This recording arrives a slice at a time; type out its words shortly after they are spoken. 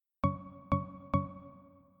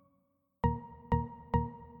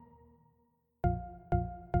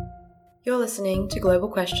You're listening to Global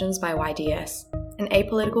Questions by YDS, an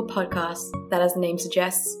apolitical podcast that, as the name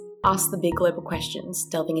suggests, asks the big global questions,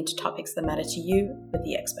 delving into topics that matter to you with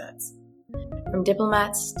the experts. From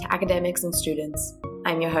diplomats to academics and students,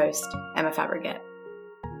 I'm your host, Emma Fabregat.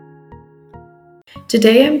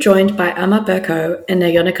 Today I'm joined by Amma Berko and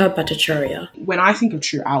Nayonika Bhattacharya. When I think of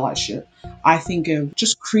true allyship, I think of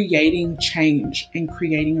just creating change and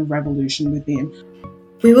creating a revolution within.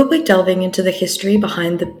 We will be delving into the history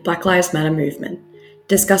behind the Black Lives Matter movement,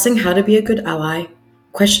 discussing how to be a good ally,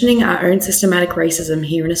 questioning our own systematic racism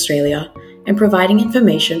here in Australia, and providing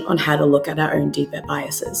information on how to look at our own deeper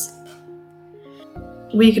biases.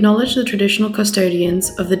 We acknowledge the traditional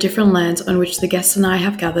custodians of the different lands on which the guests and I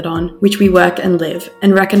have gathered on, which we work and live,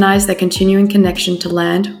 and recognise their continuing connection to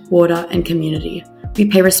land, water, and community. We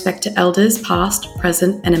pay respect to elders past,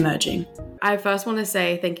 present, and emerging. I first want to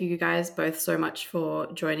say thank you guys both so much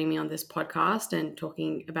for joining me on this podcast and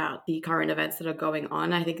talking about the current events that are going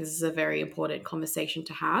on. I think this is a very important conversation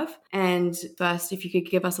to have. And first, if you could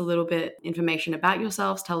give us a little bit information about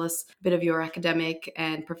yourselves, tell us a bit of your academic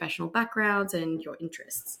and professional backgrounds and your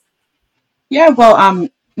interests.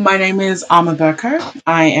 My name is Amma Berko.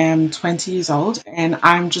 I am 20 years old and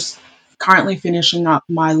I'm just currently finishing up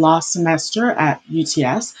my last semester at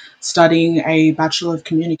UTS, studying a Bachelor of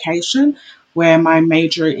Communication, where my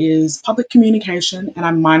major is public communication and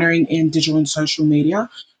I'm minoring in digital and social media.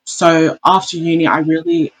 So after uni, I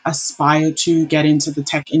really aspire to get into the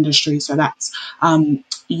tech industry. So that's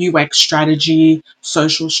UX strategy,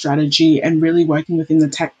 social strategy, and really working within the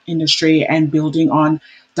tech industry and building on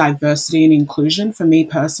diversity and inclusion. For me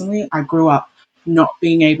personally, I grew up not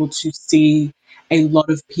being able to see a lot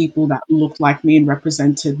of people that looked like me and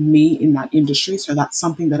represented me in that industry. So that's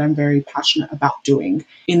something that I'm very passionate about doing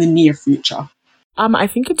in the near future. I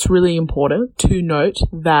think it's really important to note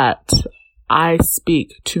that I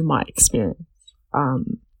speak to my experience.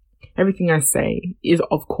 Everything I say is,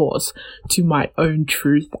 of course, to my own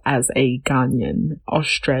truth as a Ghanaian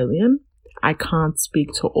Australian. I can't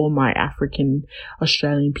speak to all my African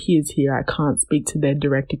Australian peers here. I can't speak to their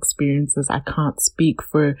direct experiences. I can't speak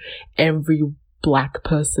for every Black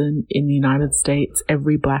person in the United States,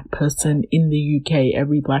 every Black person in the UK,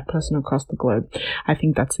 every Black person across the globe. I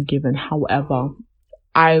think that's a given. However,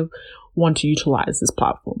 I want to utilize this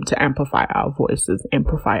platform to amplify our voices,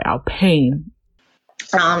 amplify our pain.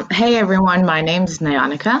 Hey everyone, my name is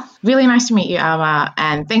Nayonika. Really nice to meet you, Emma,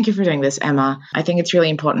 and thank you for doing this, Emma. I think it's really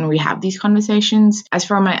important we have these conversations. As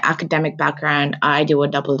for my academic background, I do a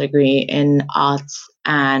double degree in arts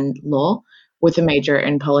and law, with a major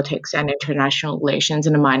in politics and international relations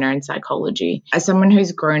and a minor in psychology. As someone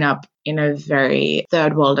who's grown up in a very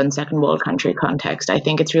third world and second world country context, I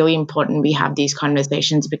think it's really important we have these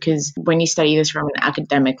conversations because when you study this from an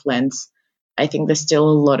academic lens, I think there's still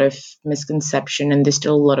a lot of misconception and there's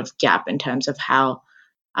still a lot of gap in terms of how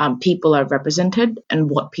people are represented and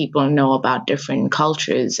what people know about different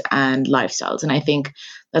cultures and lifestyles. And I think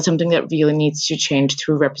that's something that really needs to change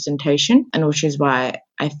through representation, and which is why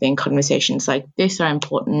I think conversations like this are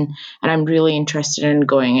important. And I'm really interested in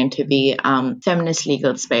going into the feminist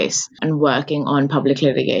legal space and working on public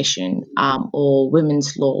litigation or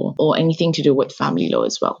women's law or anything to do with family law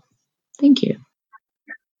as well. Thank you.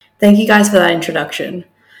 Thank you guys for that introduction.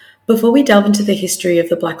 Before we delve into the history of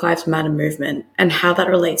the Black Lives Matter movement and how that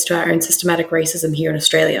relates to our own systematic racism here in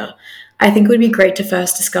Australia, I think it would be great to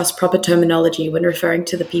first discuss proper terminology when referring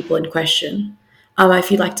to the people in question.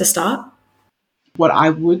 If you'd like to start. What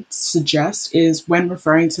I would suggest is when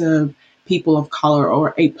referring to people of color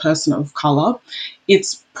or a person of color,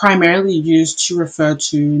 it's primarily used to refer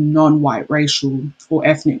to non-white racial or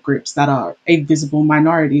ethnic groups that are a visible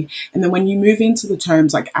minority. And then when you move into the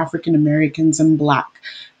terms like African Americans and Black,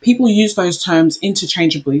 people use those terms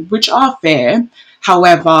interchangeably, which are fair.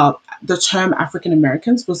 However, the term African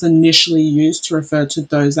Americans was initially used to refer to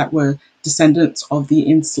those that were descendants of the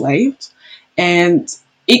enslaved. And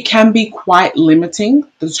it can be quite limiting,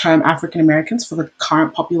 the term African Americans, for the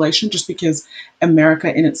current population, just because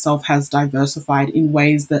America in itself has diversified in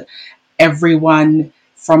ways that everyone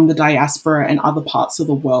from the diaspora and other parts of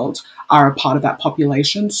the world are a part of that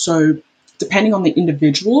population. So depending on the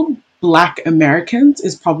individual, Black Americans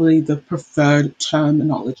is probably the preferred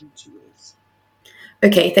terminology to use.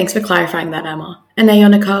 Okay, thanks for clarifying that, Emma. And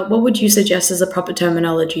Nayonika, what would you suggest as a proper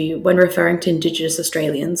terminology when referring to Indigenous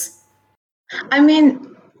Australians?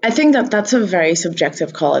 I think that that's a very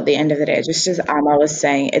subjective call at the end of the day. Just as Amma was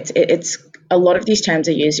saying, it's a lot of these terms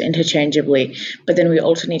are used interchangeably, but then we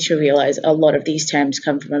also need to realize a lot of these terms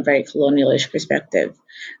come from a very colonialist perspective.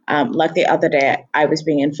 Like the other day, I was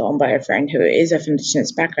being informed by a friend who is of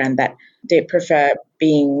Indigenous background that they prefer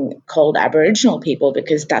being called Aboriginal people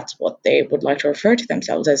because that's what they would like to refer to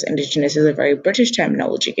themselves as. Indigenous is a very British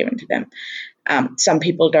terminology given to them. Some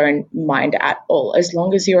people don't mind at all, as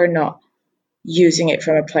long as you're not using it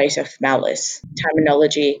from a place of malice.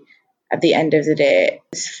 Terminology at the end of the day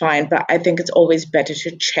is fine, but I think it's always better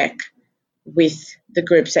to check with the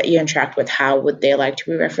groups that you interact with how would they like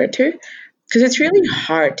to be referred to, because it's really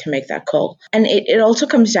hard to make that call. And it also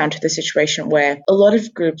comes down to the situation where a lot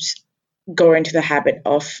of groups go into the habit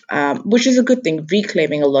of, which is a good thing,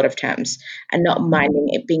 reclaiming a lot of terms and not minding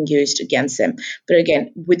it being used against them. But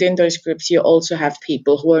again, within those groups, you also have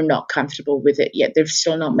people who are not comfortable with it yet. They've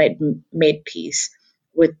still not made peace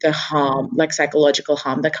with the harm, like psychological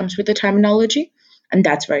harm that comes with the terminology. And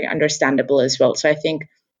that's very understandable as well. So I think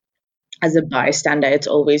as a bystander, it's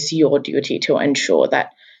always your duty to ensure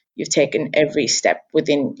that you've taken every step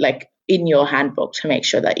within, like in your handbook, to make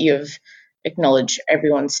sure that you've acknowledged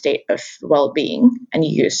everyone's state of well-being and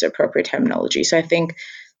you use the appropriate terminology. So I think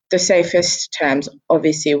the safest terms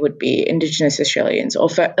obviously would be Indigenous Australians, or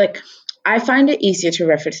I find it easier to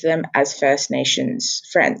refer to them as First Nations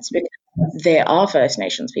friends because they are First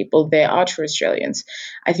Nations people, they are true Australians.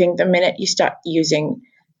 I think the minute you start using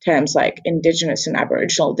terms like Indigenous and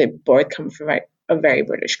Aboriginal, they both come from a very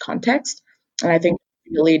British context. And I think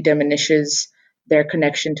it really diminishes their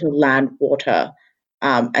connection to land, water,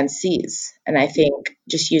 and seas. And I think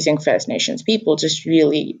just using First Nations people just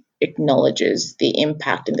really acknowledges the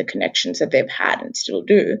impact and the connections that they've had and still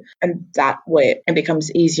do. And that way it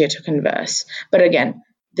becomes easier to converse. But again,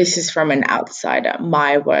 this is from an outsider.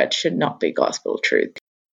 My word should not be gospel truth.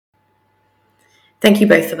 Thank you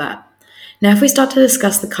both for that. Now, if we start to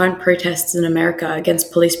discuss the current protests in America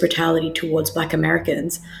against police brutality towards Black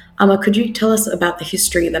Americans, Amma, could you tell us about the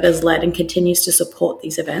history that has led and continues to support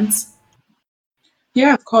these events?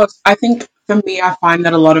 Yeah, of course. I think for me, I find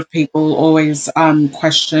that a lot of people always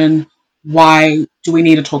question, why do we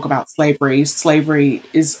need to talk about slavery? Slavery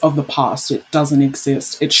is of the past. It doesn't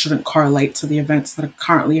exist. It shouldn't correlate to the events that are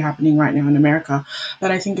currently happening right now in America.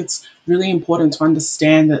 But I think it's really important to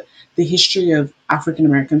understand that the history of African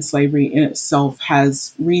American slavery in itself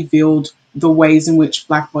has revealed the ways in which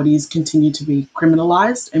Black bodies continue to be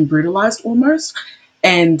criminalized and brutalized almost.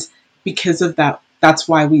 And because of that, that's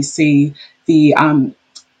why we see the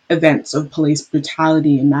events of police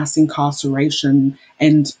brutality and mass incarceration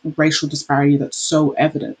and racial disparity that's so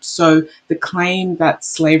evident. So the claim that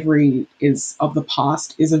slavery is of the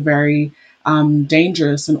past is a very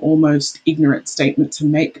dangerous and almost ignorant statement to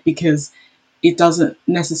make, because it doesn't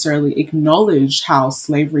necessarily acknowledge how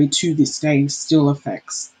slavery to this day still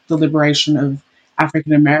affects the liberation of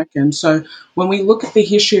African Americans. So when we look at the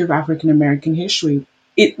history of African American history,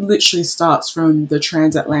 it literally starts from the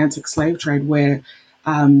transatlantic slave trade, where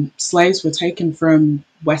slaves were taken from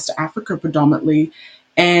West Africa predominantly,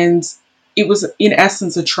 and it was in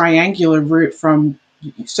essence a triangular route from,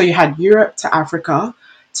 so you had Europe to Africa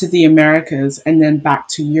to the Americas and then back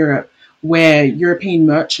to Europe, where European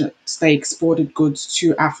merchants, they exported goods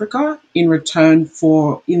to Africa in return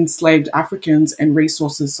for enslaved Africans and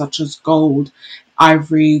resources such as gold,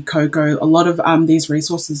 ivory, cocoa, a lot of these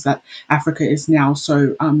resources that Africa is now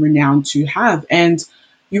so renowned to have. And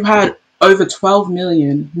you had over 12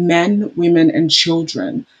 million men, women, and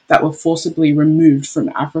children that were forcibly removed from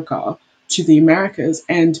Africa to the Americas.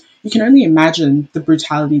 And you can only imagine the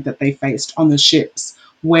brutality that they faced on the ships,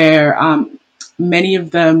 where many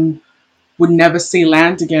of them would never see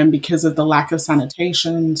land again because of the lack of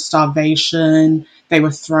sanitation, starvation. They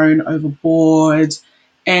were thrown overboard,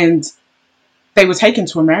 and they were taken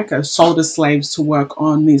to America, sold as slaves to work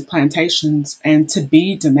on these plantations and to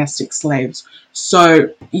be domestic slaves.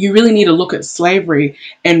 So you really need to look at slavery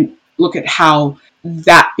and look at how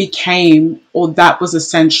that became, or that was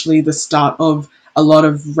essentially the start of a lot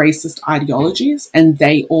of racist ideologies, and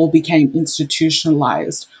they all became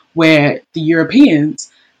institutionalized, where the Europeans,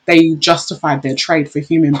 they justified their trade for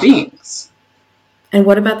human beings. And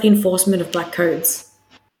what about the enforcement of Black codes?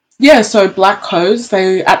 Yeah, so Black codes,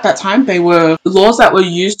 they at that time, they were laws that were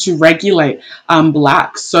used to regulate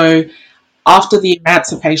Blacks. So after the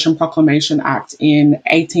Emancipation Proclamation Act in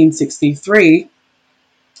 1863,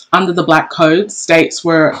 under the Black Code, states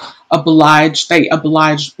were they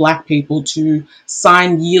obliged Black people to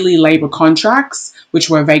sign yearly labor contracts, which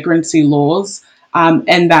were vagrancy laws,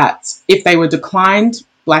 and that if they were declined,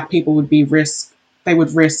 Black people would risk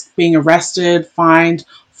being arrested, fined,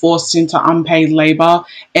 forced into unpaid labor.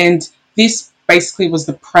 And this basically was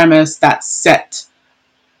the premise that set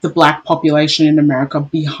the black population in America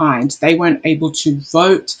behind. They weren't able to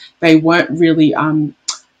vote. They weren't really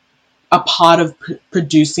a part of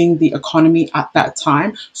producing the economy at that time.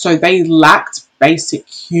 So they lacked basic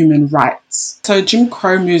human rights. So Jim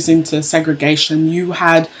Crow moves into segregation. You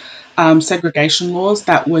had segregation laws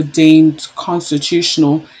that were deemed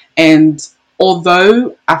constitutional. And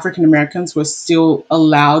although African Americans were still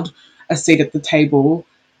allowed a seat at the table,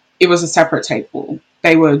 it was a separate table.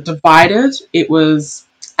 They were divided. It was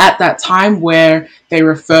at that time where they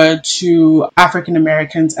referred to African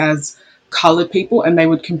Americans as colored people, and they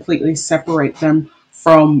would completely separate them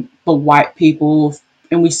from the white people.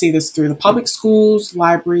 And we see this through the public schools,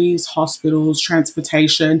 libraries, hospitals,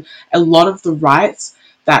 transportation. A lot of the rights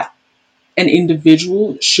that an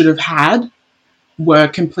individual should have had were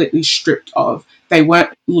completely stripped of. They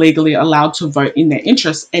weren't legally allowed to vote in their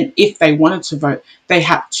interests. And if they wanted to vote, they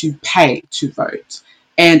had to pay to vote.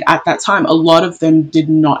 And at that time, a lot of them did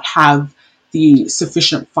not have the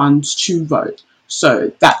sufficient funds to vote.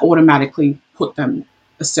 So that automatically put them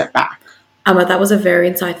a step back. Amma, that was a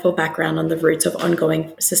very insightful background on the roots of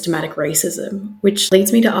ongoing systematic racism, which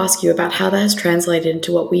leads me to ask you about how that has translated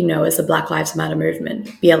into what we know as the Black Lives Matter movement,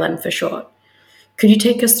 BLM for short. Could you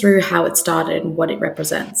take us through how it started and what it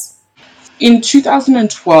represents? In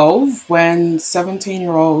 2012, when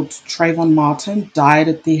 17-year-old Trayvon Martin died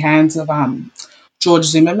at the hands of George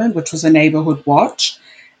Zimmerman, which was a neighborhood watch,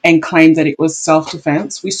 and claimed that it was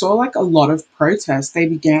self-defense, we saw like a lot of protests. They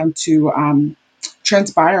began to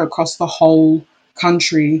transpire across the whole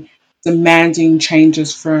country, demanding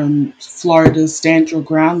changes from Florida's stand your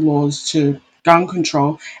ground laws to gun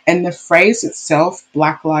control. And the phrase itself,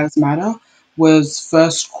 Black Lives Matter, was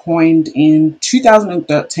first coined in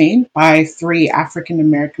 2013 by three African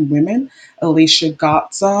American women, Alicia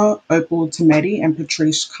Garza, Opal Tometi, and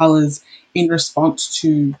Patrisse Cullors, in response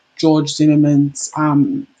to George Zimmerman's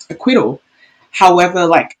acquittal. However,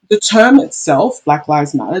 like the term itself, Black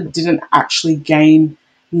Lives Matter, didn't actually gain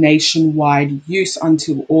nationwide use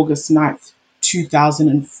until August 9th,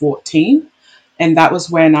 2014. And that was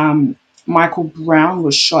when Michael Brown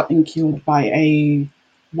was shot and killed by a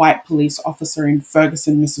white police officer in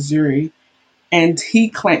Ferguson, Missouri. And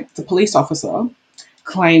the police officer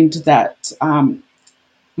claimed that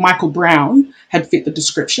Michael Brown had fit the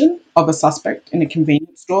description of a suspect in a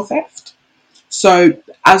convenience store theft. So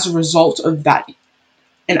as a result of that,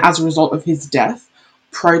 and as a result of his death,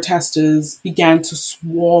 protesters began to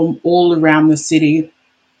swarm all around the city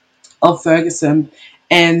of Ferguson,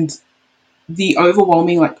 and the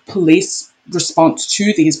overwhelming police response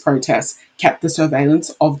to these protests kept the surveillance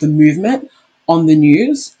of the movement on the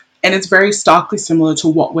news. And it's very starkly similar to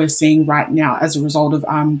what we're seeing right now as a result of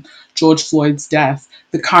George Floyd's death,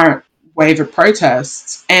 the current wave of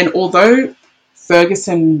protests. And although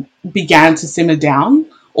Ferguson began to simmer down,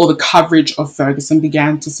 or the coverage of Ferguson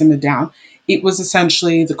began to simmer down, it was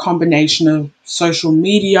essentially the combination of social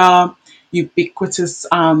media, ubiquitous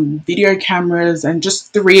video cameras, and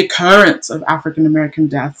just the reoccurrence of African American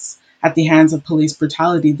deaths at the hands of police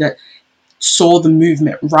brutality that saw the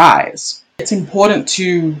movement rise. It's important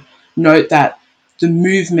to note that the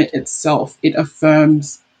movement itself, it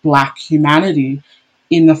affirms Black humanity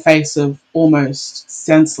in the face of almost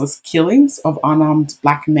senseless killings of unarmed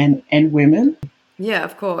Black men and women. Yeah,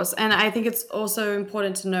 of course. And I think it's also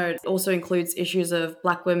important to note, it also includes issues of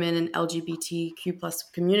Black women and LGBTQ plus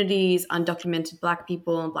communities, undocumented Black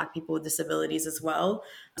people and Black people with disabilities as well.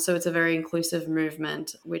 So it's a very inclusive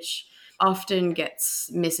movement, which often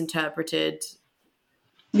gets misinterpreted.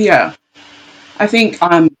 Yeah, I think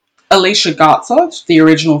Alicia Garza, the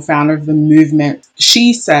original founder of the movement,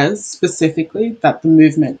 she says specifically that the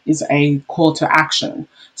movement is a call to action.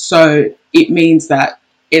 So it means that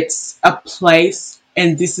it's a place,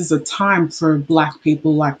 and this is a time for Black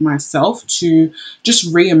people like myself to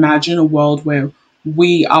just reimagine a world where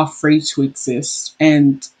we are free to exist,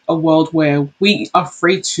 and a world where we are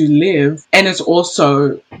free to live. And it's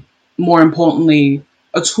also, more importantly,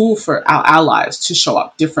 a tool for our allies to show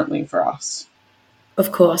up differently for us.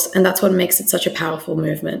 Of course, and that's what makes it such a powerful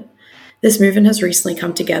movement. This movement has recently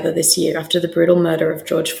come together this year after the brutal murder of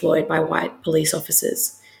George Floyd by white police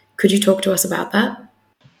officers. Could you talk to us about that?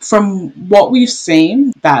 From what we've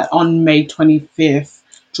seen, that on May 25th,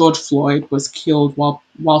 George Floyd was killed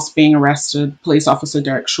whilst being arrested, police officer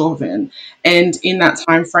Derek Chauvin. And in that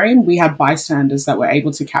time frame, we had bystanders that were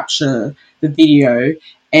able to capture the video,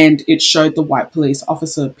 and it showed the white police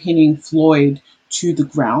officer pinning Floyd to the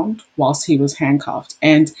ground whilst he was handcuffed,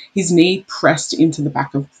 and his knee pressed into the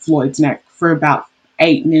back of Floyd's neck for about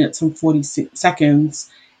 8 minutes and 46 seconds.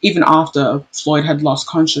 even after Floyd had lost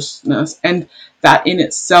consciousness. And that in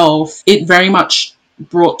itself, it very much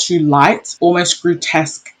brought to light almost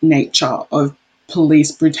grotesque nature of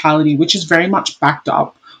police brutality, which is very much backed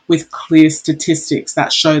up with clear statistics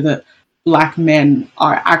that show that black men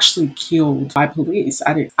are actually killed by police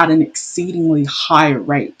at an exceedingly higher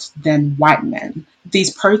rate than white men.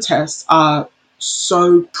 These protests are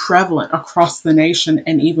so prevalent across the nation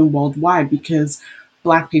and even worldwide because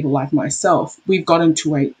black people like myself, we've gotten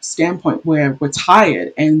to a standpoint where we're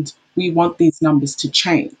tired and we want these numbers to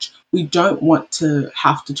change. We don't want to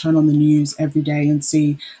have to turn on the news every day and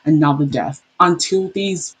see another death. Until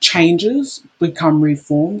these changes become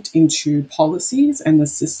reformed into policies and the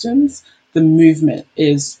systems, the movement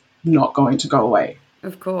is not going to go away.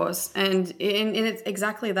 Of course. And it's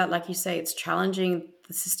exactly that, like you say, it's challenging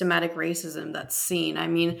the systematic racism that's seen. I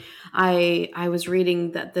mean, I was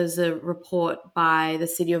reading that there's a report by the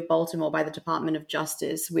city of Baltimore, by the Department of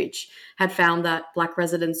Justice, which had found that black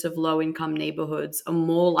residents of low-income neighborhoods are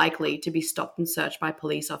more likely to be stopped and searched by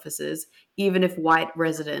police officers, even if white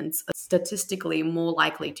residents are statistically more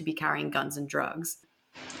likely to be carrying guns and drugs.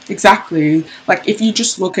 Exactly. Like if you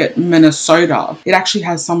just look at Minnesota, it actually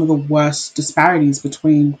has some of the worst disparities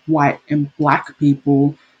between white and black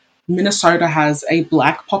people. Minnesota has a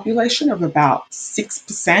black population of about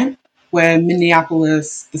 6%, where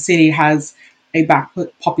Minneapolis, the city, has a black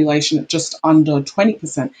population at just under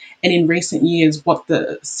 20%. And in recent years, what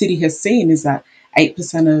the city has seen is that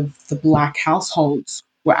 8% of the black households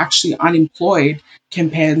were actually unemployed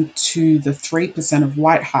compared to the 3% of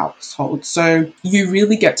white households. So you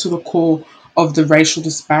really get to the core of the racial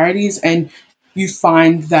disparities, and you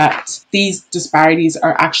find that these disparities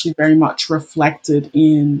are actually very much reflected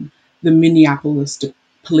in the Minneapolis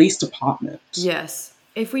Police Department. Yes.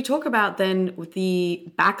 If we talk about then the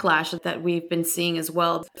backlash that we've been seeing as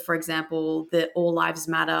well, for example, the All Lives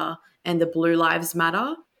Matter and the Blue Lives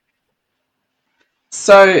Matter.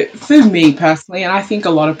 So for me personally, and I think a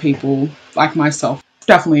lot of people like myself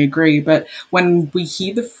definitely agree, but when we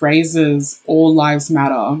hear the phrases all lives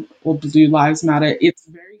matter or blue lives matter, it's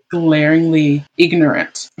very glaringly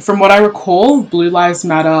ignorant. From what I recall, Blue Lives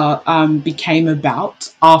Matter became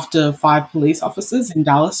about after 5 police officers in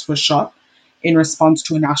Dallas were shot in response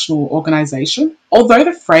to a national organization. Although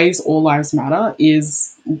the phrase all lives matter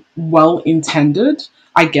is well intended,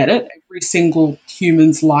 I get it. Every single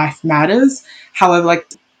human's life matters. However,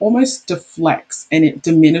 like almost deflects and it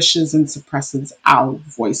diminishes and suppresses our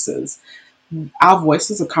voices. Our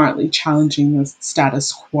voices are currently challenging the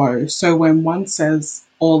status quo. So when one says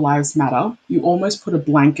all lives matter, you almost put a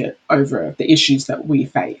blanket over the issues that we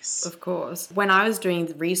face. Of course. When I was doing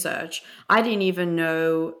the research, I didn't even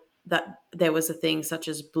know that there was a thing such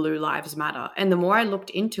as Blue Lives Matter. And the more I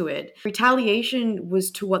looked into it, retaliation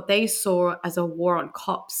was to what they saw as a war on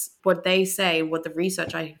cops. What they say, what the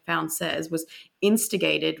research I found says, was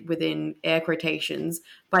instigated within air quotations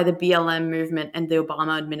by the BLM movement and the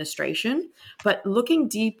Obama administration. But looking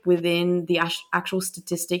deep within the actual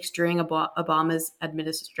statistics during Obama's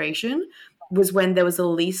administration, was when there was the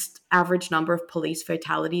least average number of police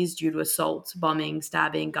fatalities due to assault, bombing,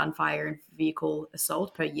 stabbing, gunfire, and vehicle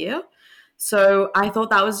assault per year. So I thought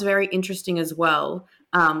that was very interesting as well,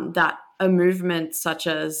 that a movement such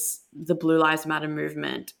as the Blue Lives Matter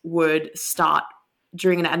movement would start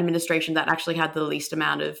during an administration that actually had the least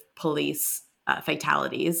amount of police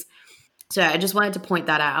fatalities. So I just wanted to point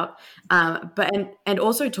that out. But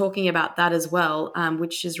also talking about that as well,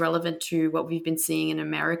 which is relevant to what we've been seeing in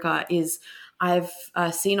America, is I've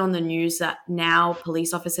seen on the news that now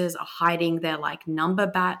police officers are hiding their like number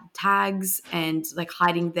tags and like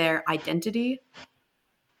hiding their identity.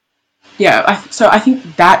 Yeah, so I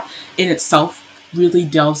think that in itself really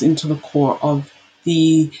delves into the core of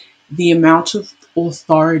the amount of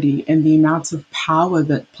authority and the amount of power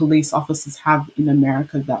that police officers have in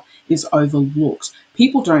America that is overlooked.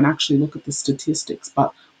 People don't actually look at the statistics,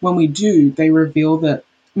 but when we do, they reveal that,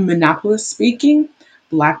 Minneapolis speaking,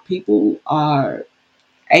 black people are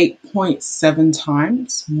 8.7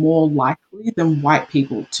 times more likely than white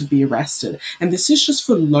people to be arrested. And this is just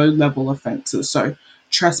for low level offenses. So,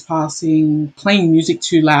 trespassing, playing music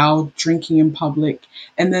too loud, drinking in public.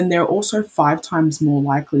 And then they're also 5 times more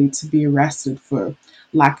likely to be arrested for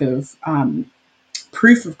lack of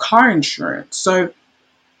proof of car insurance. So,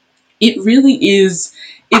 it really is,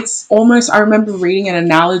 it's almost, I remember reading an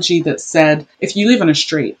analogy that said, if you live on a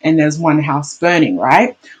street and there's one house burning,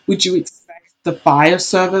 right? Would you expect the fire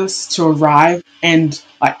service to arrive and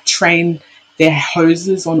like train their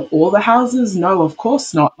hoses on all the houses? No, of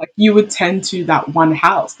course not. Like you would tend to that one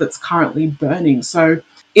house that's currently burning. So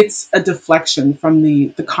it's a deflection from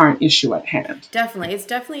the current issue at hand. Definitely. It's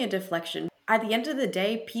definitely a deflection. At the end of the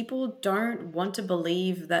day, people don't want to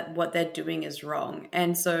believe that what they're doing is wrong.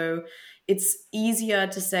 And so it's easier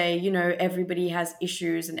to say, everybody has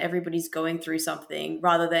issues and everybody's going through something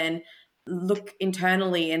rather than look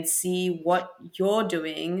internally and see what you're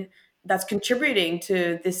doing that's contributing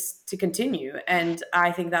to this to continue. And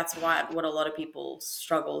I think that's what a lot of people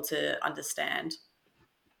struggle to understand.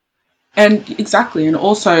 And exactly, and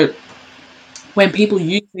also when people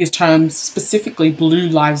use these terms, specifically Blue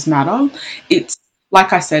Lives Matter, it's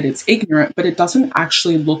like I said, it's ignorant, but it doesn't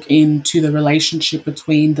actually look into the relationship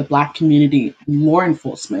between the Black community and law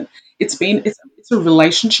enforcement. It's a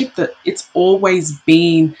relationship that it's always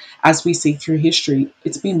been, as we see through history,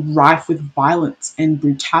 it's been rife with violence and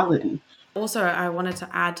brutality. Also, I wanted to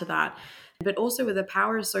add to that, but also with the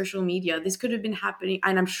power of social media, this could have been happening,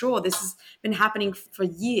 and I'm sure this has been happening for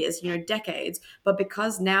years, decades. But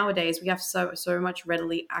because nowadays we have so much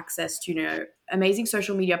readily access to amazing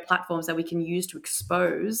social media platforms that we can use to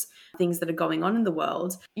expose things that are going on in the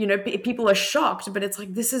world, people are shocked, but it's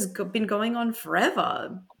like this has been going on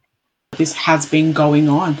forever. This has been going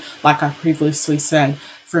on, like I previously said,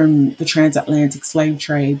 from the transatlantic slave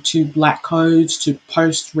trade to black codes to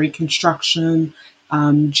post Reconstruction,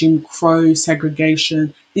 Jim Crow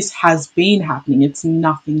segregation. This has been happening. It's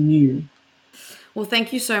nothing new. Well,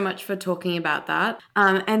 thank you so much for talking about that.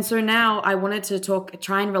 And so now I wanted to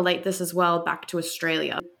try and relate this as well back to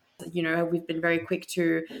Australia. We've been very quick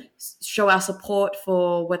to show our support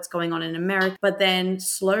for what's going on in America, but then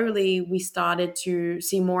slowly we started to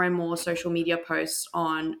see more and more social media posts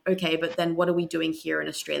on, okay, but then what are we doing here in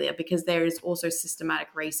Australia? Because there is also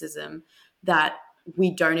systematic racism that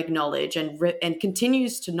we don't acknowledge and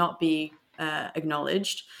continues to not be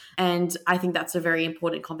acknowledged. And I think that's a very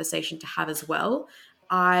important conversation to have as well.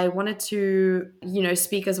 I wanted to,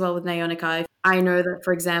 speak as well with Nayonika. I know that,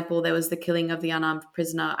 for example, there was the killing of the unarmed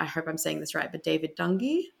prisoner, I hope I'm saying this right, but David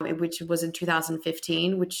Dungey, which was in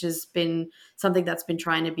 2015, which has been something that's been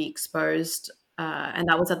trying to be exposed. And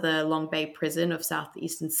that was at the Long Bay prison of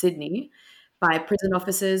southeastern Sydney by prison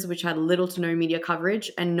officers, which had little to no media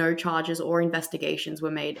coverage and no charges or investigations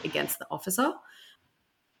were made against the officer.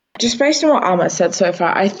 Just based on what Alma said so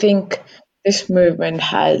far, I think this movement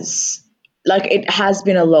it has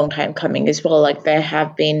been a long time coming as well. Like there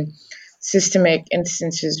have been systemic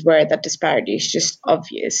instances where that disparity is just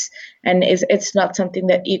obvious, and it's not something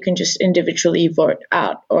that you can just individually vote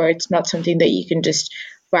out, or it's not something that you can just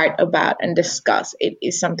write about and discuss. It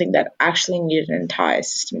is something that actually needed an entire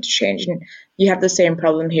system to change, and you have the same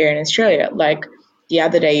problem here in Australia. Like the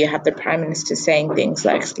other day, you have the Prime Minister saying things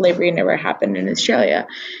like slavery never happened in Australia.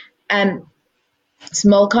 And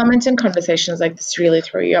small comments and conversations like this really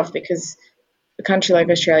throw you off because a country like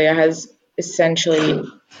Australia has essentially,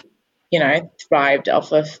 thrived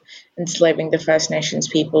off of enslaving the First Nations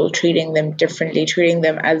people, treating them differently, treating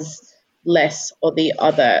them as less or the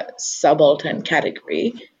other subaltern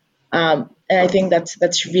category. And I think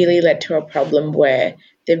that's really led to a problem where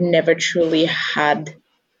they've never truly had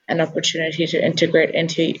an opportunity to integrate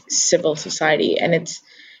into civil society, and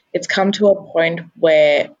it's come to a point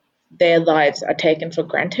where their lives are taken for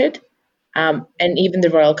granted. And even the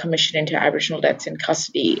Royal Commission into Aboriginal Deaths in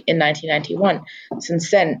Custody in 1991,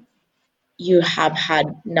 since then, you have had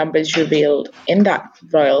numbers revealed in that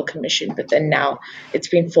Royal Commission, but then now it's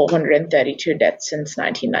been 432 deaths since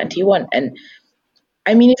 1991. And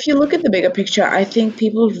I mean, if you look at the bigger picture, I think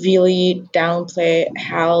people really downplay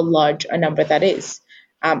how large a number that is.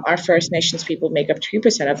 Our First Nations people make up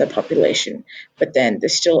 2% of the population, but then they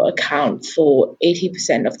still account for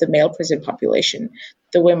 80% of the male prison population.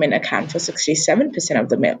 The women account for 67%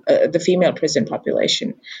 of the female prison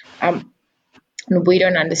population. And we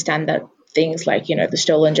don't understand that things like, the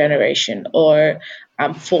stolen generation or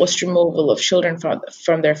forced removal of children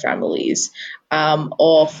from their families,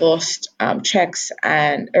 or forced checks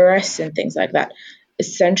and arrests and things like that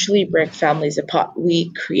essentially break families apart.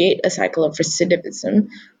 We create a cycle of recidivism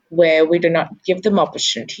where we do not give them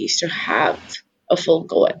opportunities to have a full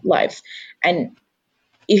go at life. And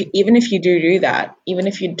even if you do that, even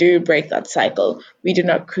if you do break that cycle, we do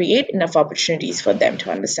not create enough opportunities for them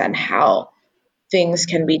to understand how things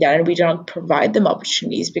can be done, and we don't provide them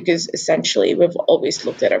opportunities because essentially we've always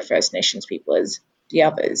looked at our First Nations people as the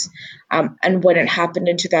others. And when it happened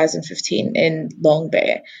in 2015 in Long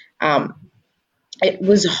Bay, it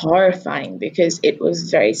was horrifying because it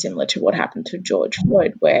was very similar to what happened to George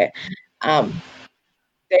Floyd, where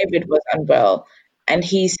David was unwell and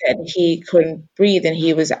he said he couldn't breathe and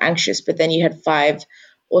he was anxious, but then you had 5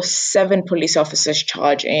 or 7 police officers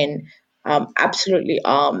charge in, absolutely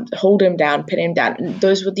armed, hold him down, pin him down. And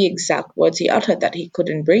those were the exact words he uttered, that he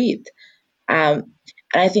couldn't breathe. And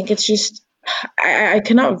I think it's just, I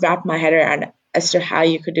cannot wrap my head around as to how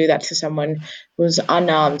you could do that to someone who's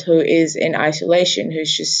unarmed, who is in isolation,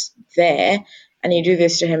 who's just there, and you do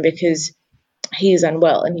this to him because he is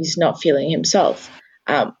unwell and he's not feeling himself.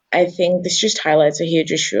 I think this just highlights a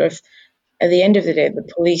huge issue of, at the end of the day, the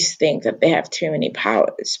police think that they have too many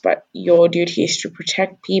powers, but your duty is to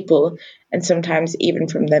protect people, and sometimes even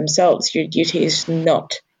from themselves. Your duty is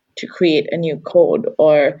not to create a new code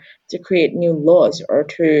or to create new laws or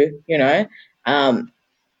to, um,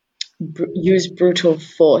 use brutal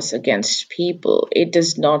force against people. It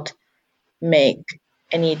does not make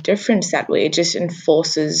any difference that way. It just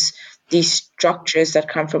enforces these structures that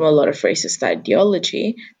come from a lot of racist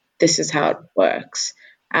ideology. This is how it works.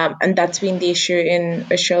 And that's been the issue in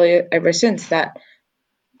Australia ever since, that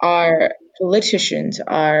our politicians,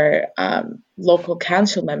 our local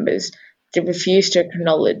council members, they refuse to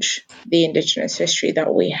acknowledge the Indigenous history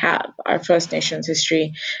that we have. Our First Nations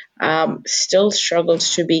history still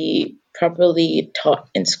struggles to be properly taught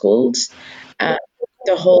in schools. Uh,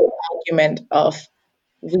 the whole argument of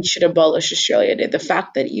we should abolish Australia Day, the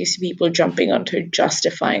fact that you see people jumping onto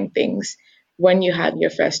justifying things when you have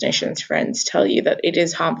your First Nations friends tell you that it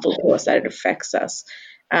is harmful to us, that it affects us.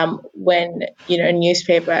 When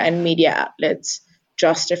newspaper and media outlets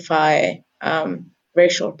justify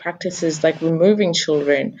racial practices like removing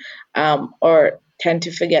children, or tend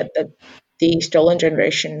to forget that the stolen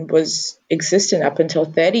generation was existent up until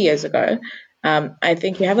 30 years ago. I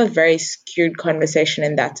think you have a very skewed conversation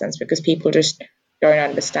in that sense, because people just don't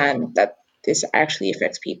understand that this actually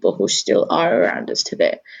affects people who still are around us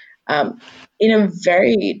today, in a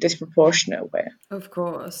very disproportionate way. Of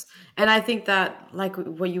course. And I think that, like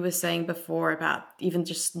what you were saying before about even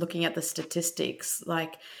just looking at the statistics,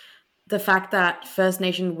 like the fact that First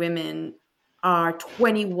Nation women are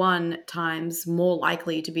 21 times more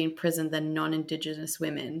likely to be in prison than non-Indigenous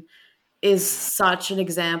women is such an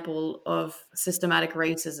example of systematic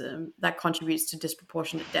racism that contributes to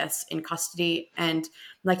disproportionate deaths in custody. And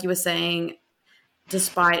like you were saying,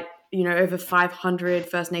 despite over 500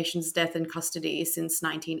 First Nations death in custody since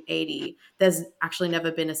 1980, there's actually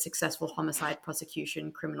never been a successful homicide prosecution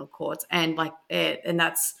in criminal courts. And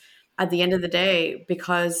that's at the end of the day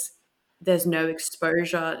because there's no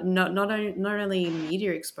exposure, not only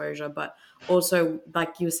media exposure, but also,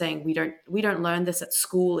 like you were saying, we don't learn this at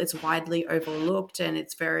school. It's widely overlooked and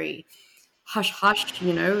it's very hush hush.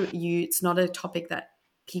 It's not a topic that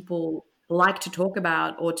people like to talk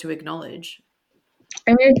about or to acknowledge.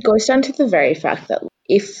 I mean, it goes down to the very fact that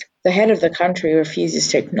if the head of the country refuses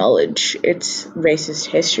to acknowledge its racist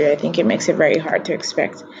history, I think it makes it very hard to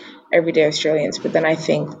expect everyday Australians. But then I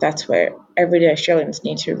think that's where everyday Australians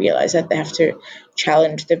need to realize that they have to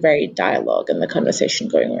challenge the very dialogue and the conversation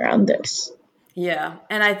going around this. Yeah,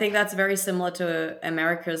 and I think that's very similar to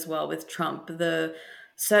America as well with Trump. The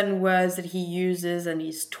certain words that he uses and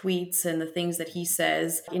his tweets and the things that he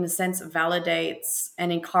says, in a sense, validates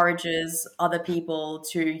and encourages other people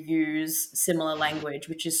to use similar language,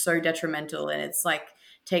 which is so detrimental. And it's like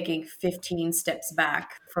taking 15 steps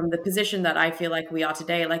back from the position that I feel like we are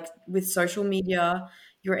today. Like with social media,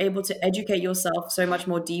 you're able to educate yourself so much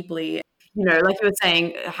more deeply. Like you were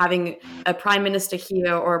saying, having a prime minister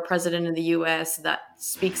here or a president in the US that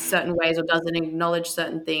speaks certain ways or doesn't acknowledge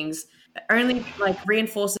certain things only like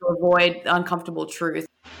reinforces or avoid the uncomfortable truth.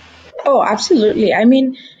 Oh, absolutely. I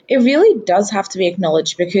mean, it really does have to be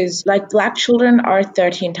acknowledged because, like, Black children are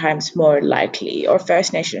 13 times more likely, or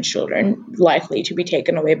First Nation children likely to be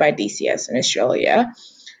taken away by DCS in Australia.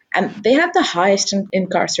 And they have the highest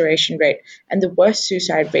incarceration rate and the worst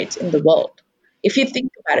suicide rates in the world. If you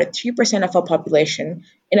think about it, 3% of our population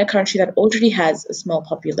in a country that already has a small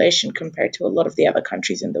population compared to a lot of the other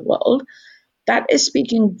countries in the world, that is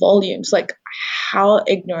speaking volumes. Like how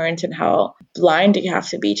ignorant and how blind you have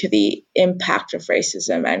to be to the impact of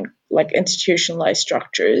racism and like institutionalized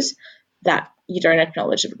structures that you don't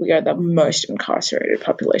acknowledge that we are the most incarcerated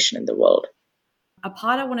population in the world. A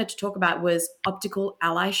part I wanted to talk about was optical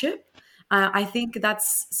allyship. I think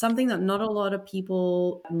that's something that not a lot of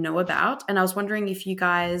people know about. And I was wondering if you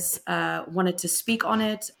guys wanted to speak on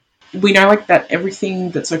it. We know like that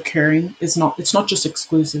everything that's occurring it's not just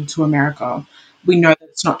exclusive to America. We know that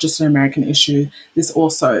it's not just an American issue. There's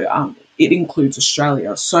also it includes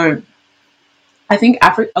Australia. So I think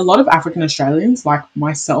a lot of African Australians, like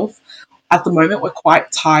myself, at the moment we're quite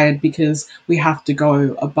tired because we have to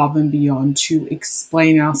go above and beyond to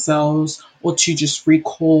explain ourselves or to just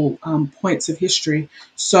recall points of history.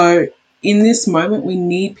 So in this moment, we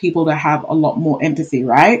need people to have a lot more empathy,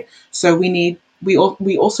 right? So we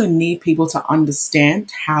also need people to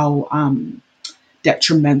understand how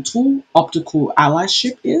detrimental optical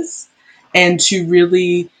allyship is, and to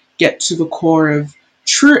really get to the core of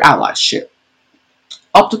true allyship.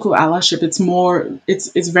 Optical allyship,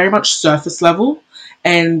 it's very much surface level,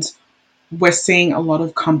 and we're seeing a lot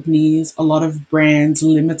of companies, a lot of brands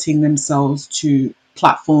limiting themselves to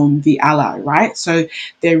platform the ally, right? So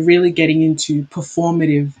they're really getting into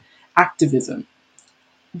performative activism,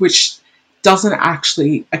 which doesn't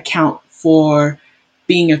actually account for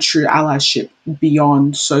being a true allyship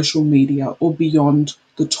beyond social media or beyond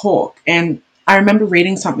the talk. And I remember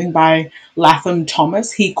reading something by Latham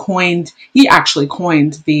Thomas. He actually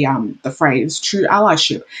coined the phrase true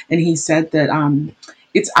allyship, and he said that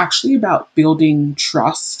it's actually about building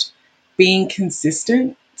trust, being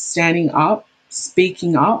consistent, standing up,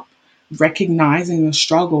 speaking up, recognizing the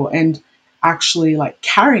struggle, and actually like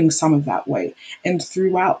carrying some of that weight. And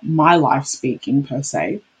throughout my life speaking per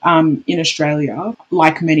se, in Australia,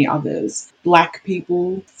 like many others, Black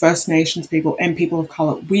people, First Nations people, and people of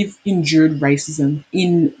colour, we've endured racism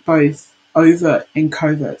in both overt and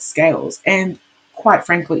covert scales. And quite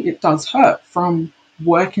frankly, it does hurt, from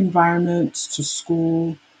work environments to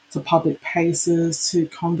school to public places to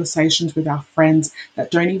conversations with our friends that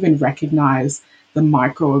don't even recognise the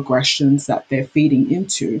microaggressions that they're feeding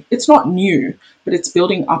into. It's not new, but it's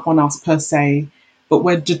building up on us per se. But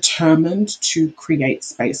we're determined to create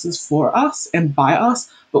spaces for us and by us,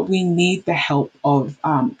 but we need the help of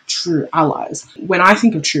true allies. When I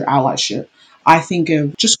think of true allyship, I think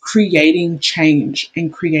of just creating change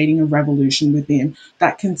and creating a revolution within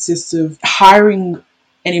that consists of hiring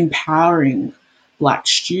and empowering Black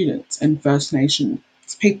students and First Nations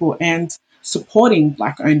people, and supporting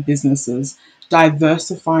Black-owned businesses,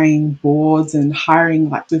 diversifying boards and hiring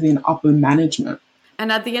like within upper management.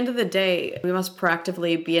 And at the end of the day, we must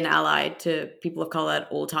proactively be an ally to people of color at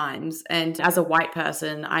all times. And as a white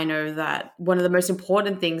person, I know that one of the most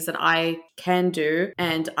important things that I can do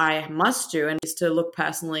and I must do, and is to look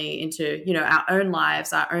personally into, our own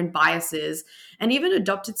lives, our own biases, and even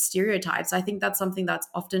adopted stereotypes. I think that's something that's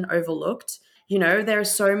often overlooked. There are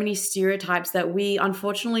so many stereotypes that we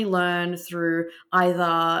unfortunately learn through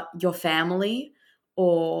either your family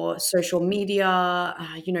or social media,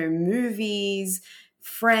 movies,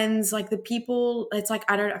 friends, like the people. It's like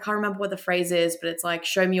I can't remember what the phrase is, but it's like,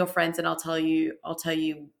 show me your friends and I'll tell you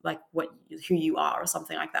like who you are, or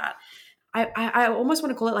something like that. I almost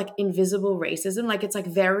want to call it like invisible racism. Like it's like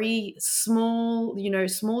very small,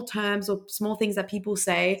 small terms or small things that people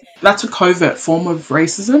say. That's a covert form of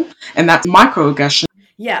racism, and that's microaggression.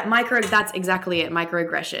 Yeah, that's exactly it,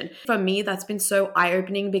 microaggression. For me, that's been so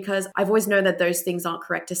eye-opening, because I've always known that those things aren't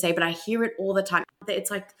correct to say, but I hear it all the time.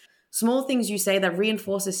 It's like small things you say that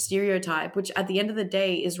reinforce a stereotype, which at the end of the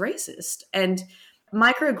day is racist. And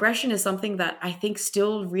microaggression is something that I think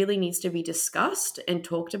still really needs to be discussed and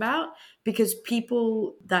talked about, because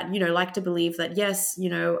people that, like to believe that, yes,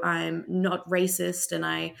 I'm not racist and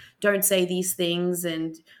I don't say these things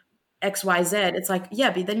and XYZ. It's like,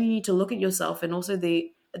 yeah, but then you need to look at yourself and also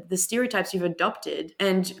the stereotypes you've adopted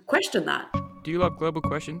and question that. Do you love Global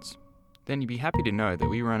Questions? Then you'd be happy to know that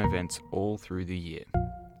we run events all through the year.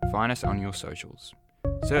 Find us on your socials.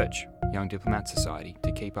 Search Young Diplomat Society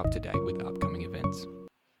to keep up to date with upcoming events.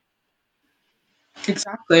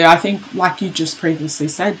 Exactly. I think, like you just previously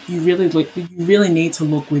said, you really need to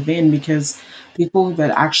look within, because people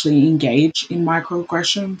that actually engage in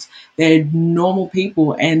microaggressions, they're normal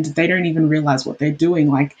people and they don't even realize what they're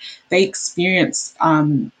doing. Like they experience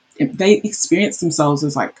themselves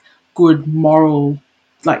as like good, moral,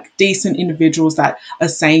 like decent individuals that are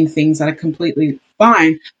saying things that are completely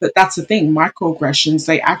fine. But that's the thing, microaggressions,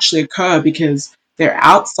 they actually occur because they're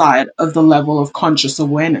outside of the level of conscious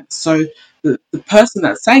awareness. So the person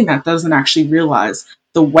that's saying that doesn't actually realize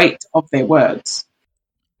the weight of their words.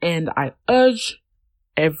 And I urge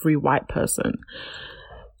every white person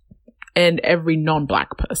and every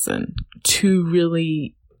non-Black person to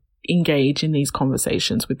really engage in these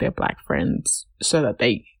conversations with their Black friends so that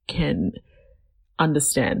they can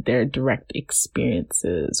understand their direct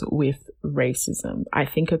experiences with racism. I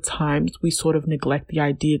think at times we sort of neglect the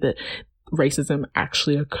idea that racism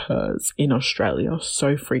actually occurs in Australia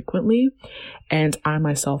so frequently. And I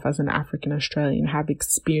myself, as an African Australian, have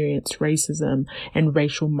experienced racism and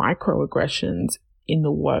racial microaggressions in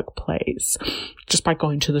the workplace just by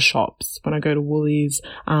going to the shops. When I go to Woolies,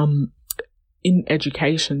 in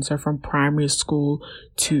education, so from primary school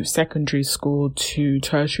to secondary school to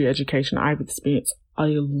tertiary education, I've experienced a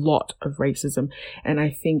lot of racism. And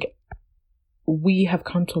I think we have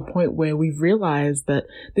come to a point where we've realized that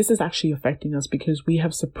this is actually affecting us because we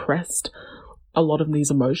have suppressed a lot of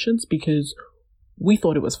these emotions because we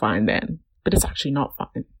thought it was fine then, but it's actually not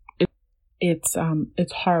fine. It's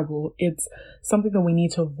horrible. It's something that we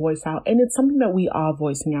need to voice out, and it's something that we are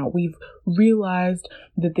voicing out. We've realized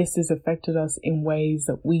that this has affected us in ways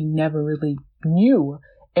that we never really knew,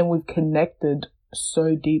 and we've connected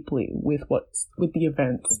so deeply with the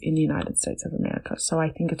events in the United States of America. So I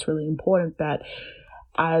think it's really important that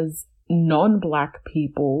as non-Black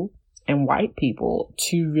people and white people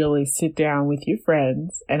to really sit down with your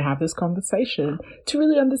friends and have this conversation to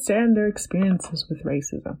really understand their experiences with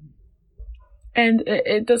racism. And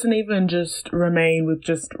it doesn't even just remain with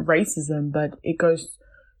just racism, but it goes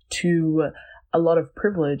to a lot of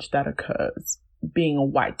privilege that occurs being a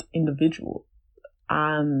white individual.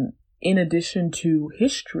 In addition to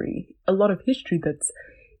history, a lot of history that's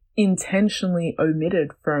intentionally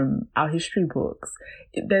omitted from our history books.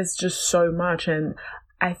 There's just so much, and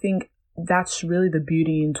I think that's really the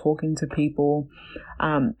beauty in talking to people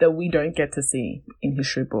that we don't get to see in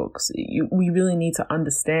history books. We really need to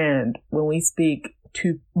understand when we speak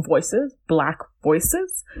to voices, Black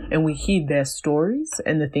voices, and we hear their stories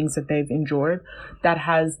and the things that they've endured, that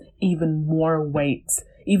has even more weight,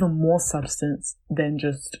 even more substance than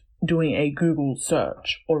just doing a Google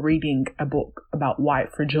search or reading a book about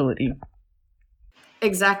white fragility.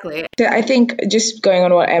 Exactly. I think just going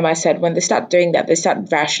on what Emma said, when they start doing that, they start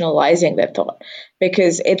rationalizing their thought,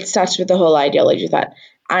 because it starts with the whole ideology that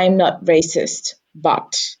I'm not racist,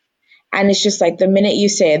 but. And it's just like the minute you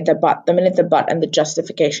say the minute the but and the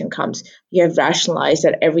justification comes, you have rationalized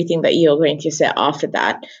that everything that you're going to say after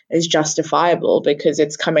that is justifiable because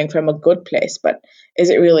it's coming from a good place. But is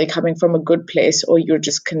it really coming from a good place, or you're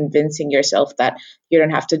just convincing yourself that you don't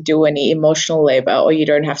have to do any emotional labor, or you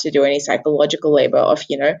don't have to do any psychological labor of,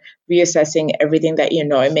 reassessing everything that you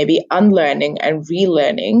know, maybe unlearning and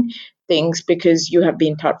relearning things because you have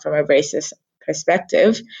been taught from a racist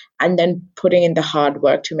perspective, and then putting in the hard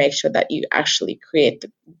work to make sure that you actually create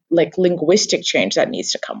the linguistic change that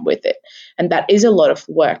needs to come with it. And that is a lot of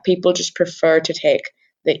work. People just prefer to take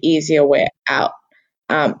the easier way out.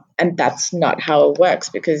 And that's not how it works,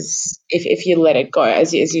 because if you let it go,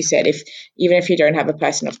 as you said, even if you don't have a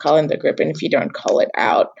person of color in the group, and if you don't call it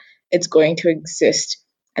out, it's going to exist.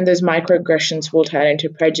 And those microaggressions will turn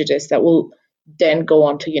into prejudice that will then go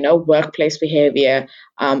on to, workplace behavior,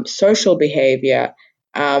 social behavior,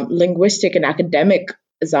 linguistic and academic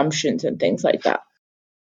assumptions and things like that.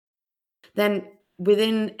 Then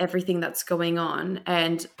within everything that's going on,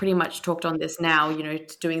 and pretty much talked on this now,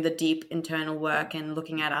 doing the deep internal work and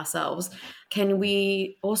looking at ourselves, can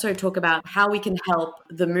we also talk about how we can help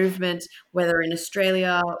the movement, whether in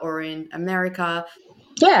Australia or in America?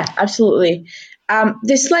 Yeah, absolutely.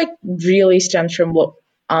 This really stems from what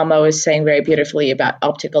Alma was saying very beautifully about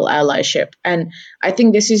optical allyship. And I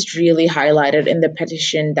think this is really highlighted in the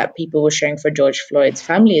petition that people were sharing for George Floyd's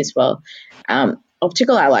family as well.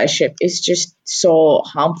 Optical allyship is just so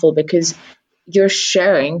harmful because you're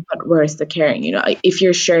sharing, but where's the caring? If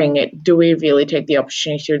you're sharing it, do we really take the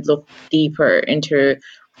opportunity to look deeper into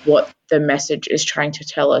what the message is trying to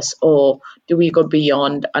tell us, or do we go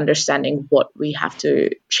beyond understanding what we have to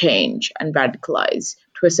change and radicalize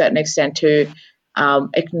to a certain extent to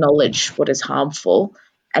acknowledge what is harmful,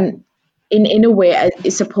 and in a way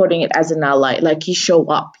is supporting it as an ally? Like, you show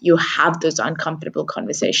up, you have those uncomfortable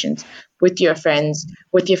conversations with your friends,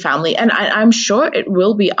 with your family, and I'm sure it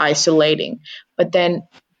will be isolating, but then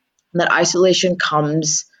that isolation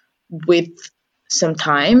comes with some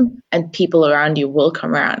time, and people around you will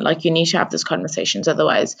come around. Like, you need to have those conversations,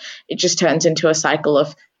 otherwise it just turns into a cycle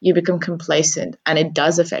of you become complacent, and it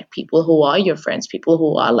does affect people who are your friends, people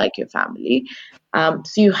who are like your family. So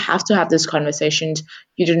you have to have those conversations.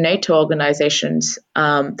 You donate to organizations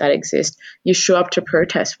that exist. You show up to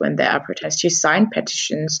protests when there are protests. You sign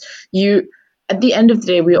petitions. At the end of the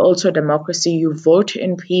day, we're also a democracy. You vote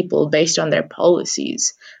in people based on their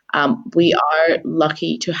policies. We are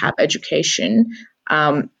lucky to have education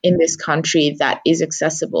in this country that is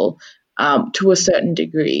accessible to a certain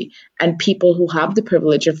degree. And people who have the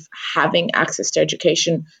privilege of having access to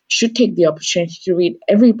education should take the opportunity to read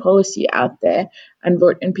every policy out there and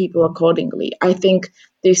vote in people accordingly. I think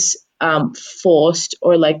this forced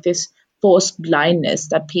blindness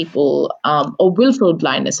that people, or willful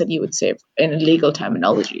blindness that you would say in a legal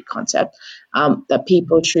terminology concept, that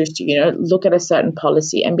people choose to, look at a certain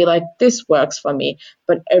policy and be like, this works for me,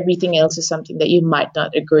 but everything else is something that you might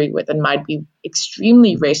not agree with and might be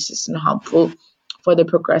extremely racist and harmful for the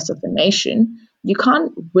progress of the nation. You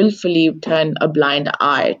can't willfully turn a blind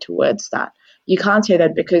eye towards that. You can't say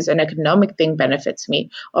that because an economic thing benefits me,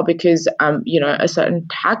 or because a certain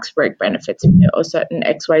tax break benefits me, or certain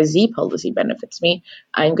XYZ policy benefits me,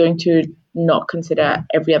 I'm going to not consider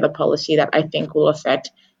every other policy that I think will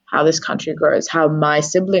affect how this country grows, how my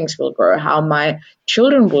siblings will grow, how my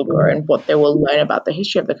children will grow, and what they will learn about the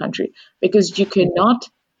history of the country. Because you cannot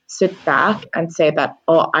sit back and say that,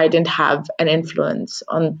 oh, I didn't have an influence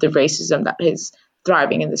on the racism that is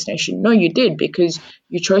thriving in this nation. No, you did, because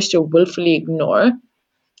you chose to willfully ignore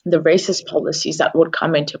the racist policies that would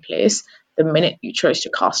come into place the minute you chose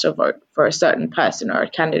to cast a vote for a certain person or a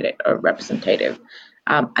candidate or a representative.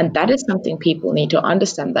 And that is something people need to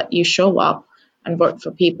understand, that you show up and vote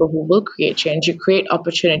for people who will create change, you create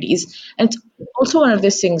opportunities. And it's also one of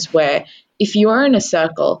those things where if you are in a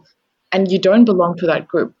circle and you don't belong to that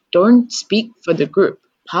group, don't speak for the group.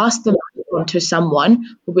 Pass the mic on to someone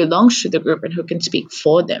who belongs to the group and who can speak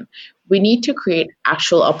for them. We need to create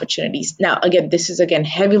actual opportunities. Now, again, this is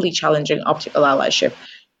heavily challenging optical allyship.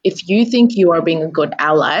 If you think you are being a good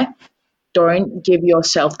ally, don't give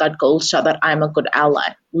yourself that gold star that I'm a good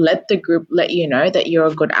ally. Let the group let you know that you're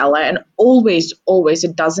a good ally. And always, always,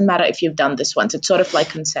 it doesn't matter if you've done this once. It's sort of like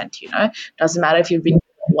consent, It doesn't matter if you've been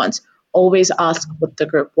once. Always ask what the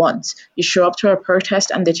group wants. You show up to a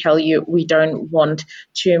protest and they tell you, we don't want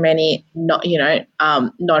too many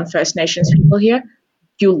non-First Nations people here.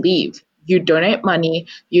 You leave. You donate money,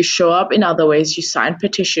 you show up in other ways, you sign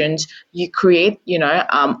petitions, you create,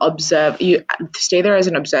 observe, you stay there as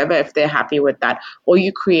an observer if they're happy with that, or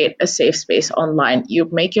you create a safe space online, you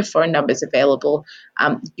make your phone numbers available,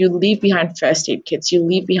 you leave behind first aid kits, you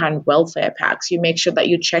leave behind welfare packs, you make sure that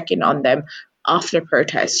you check in on them after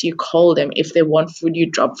protests, you call them, if they want food,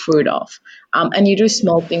 you drop food off, and you do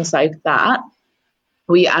small things like that.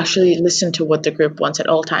 We actually listen to what the group wants at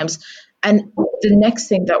all times. And the next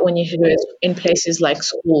thing that we need to do is in places like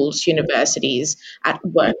schools, universities, at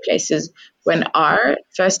workplaces, when our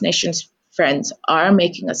First Nations friends are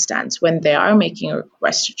making a stance, when they are making a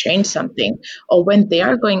request to change something, or when they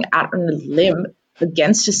are going out on a limb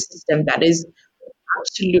against a system that is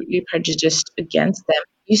absolutely prejudiced against them,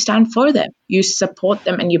 you stand for them, you support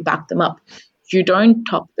them, and you back them up. You don't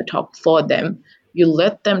talk the talk for them, you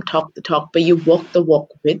let them talk the talk, but you walk the walk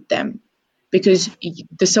with them, because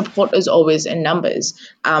the support is always in numbers.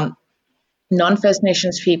 Non-First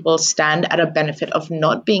Nations people stand at a benefit of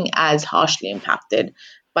not being as harshly impacted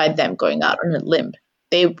by them going out on a limb.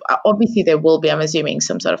 They obviously there will be, I'm assuming,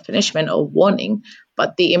 some sort of punishment or warning,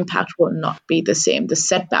 but the impact will not be the same. The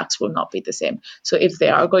setbacks will not be the same. So if they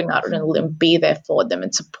are going out on a limb, be there for them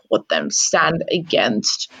and support them. Stand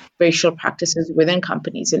against racial practices within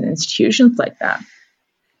companies and institutions like that.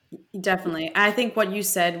 Definitely. I think what you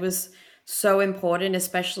said was so important,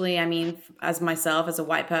 especially, as myself, as a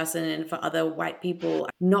white person, and for other white people,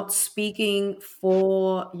 not speaking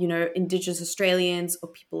for, Indigenous Australians or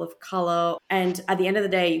people of color. And at the end of the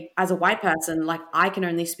day, as a white person, I can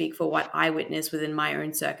only speak for what I witness within my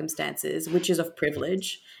own circumstances, which is of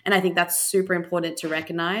privilege. And I think that's super important to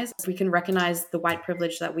recognize. If we can recognize the white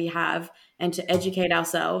privilege that we have and to educate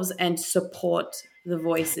ourselves and support the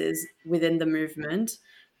voices within the movement,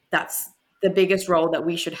 that's the biggest role that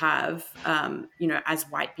we should have, as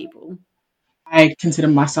white people. I consider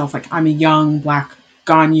myself I'm a young Black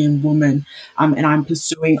Ghanaian woman, and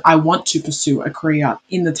I want to pursue a career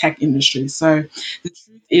in the tech industry. So the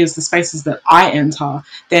truth is, the spaces that I enter,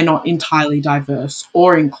 they're not entirely diverse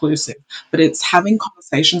or inclusive, but it's having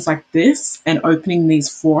conversations like this and opening these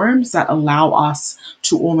forums that allow us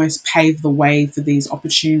to almost pave the way for these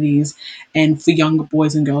opportunities and for younger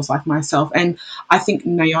boys and girls like myself. And I think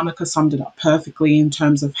Nayonika summed it up perfectly in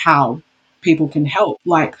terms of how people can help.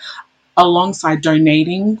 Alongside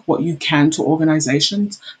donating what you can to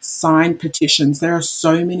organizations, sign petitions. There are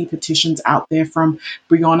so many petitions out there, from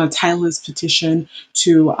Breonna Taylor's petition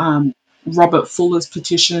to Robert Fuller's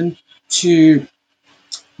petition to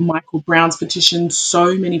Michael Brown's petition,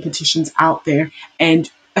 so many petitions out there.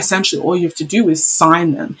 And essentially all you have to do is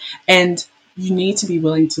sign them. And you need to be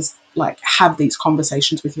willing to have these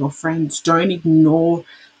conversations with your friends. Don't ignore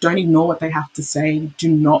what they have to say. Do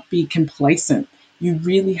not be complacent. You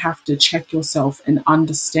really have to check yourself and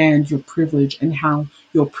understand your privilege and how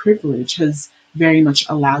your privilege has very much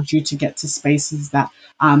allowed you to get to spaces that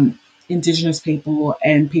Indigenous people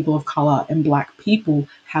and people of color and Black people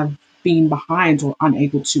have been behind or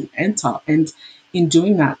unable to enter. And in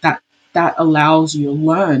doing that allows you to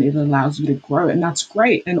learn, it allows you to grow, and that's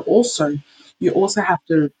great. And also, you also have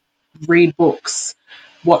to read books,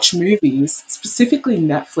 watch movies, specifically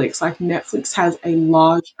Netflix. Netflix has a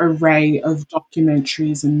large array of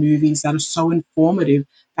documentaries and movies that are so informative,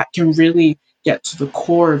 that can really get to the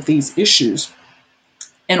core of these issues.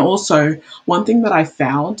 And also, one thing that I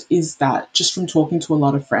found is that just from talking to a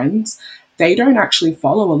lot of friends, they don't actually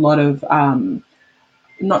follow a lot of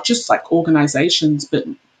not just like organizations, but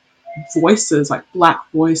voices like Black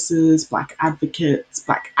voices, Black advocates,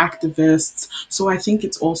 Black activists. So I think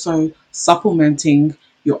it's also supplementing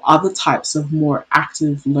your other types of more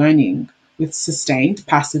active learning with sustained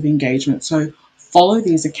passive engagement. So follow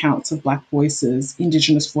these accounts of Black voices,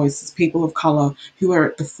 Indigenous voices, people of color who are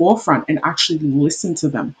at the forefront and actually listen to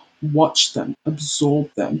them, watch them,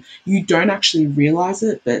 absorb them. You don't actually realize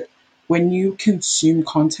it, but when you consume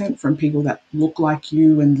content from people that look like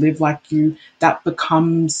you and live like you, that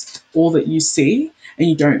becomes all that you see, and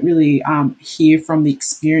you don't really hear from the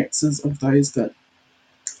experiences of those that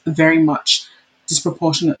are very much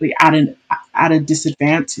disproportionately at a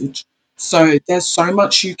disadvantage. So there's so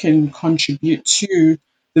much you can contribute to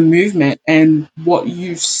the movement, and what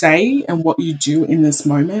you say and what you do in this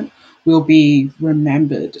moment will be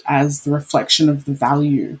remembered as the reflection of the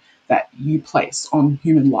value that you place on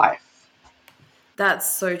human life.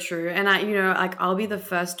 That's so true. And like I'll be the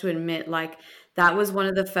first to admit, like that was one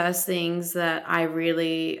of the first things that I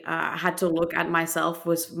really had to look at myself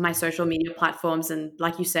was my social media platforms. And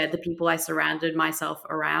like you said, the people I surrounded myself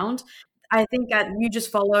around. I think that you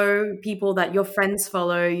just follow people that your friends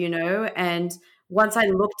follow, and once I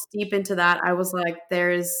looked deep into that, I was like,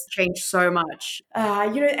 there's changed so much.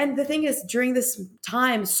 And the thing is, during this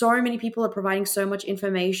time, so many people are providing so much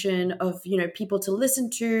information of, people to listen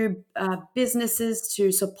to, businesses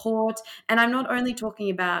to support. And I'm not only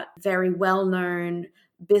talking about very well-known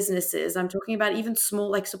businesses. I'm talking about even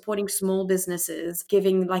small, like supporting small businesses,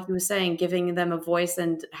 giving, like you were saying, giving them a voice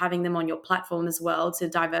and having them on your platform as well to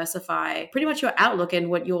diversify pretty much your outlook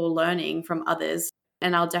and what you're learning from others.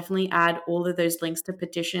 And I'll definitely add all of those links to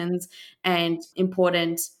petitions and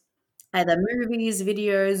important either movies,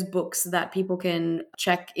 videos, books that people can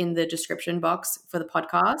check in the description box for the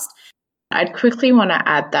podcast. I'd quickly want to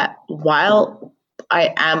add that while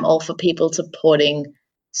I am all for people supporting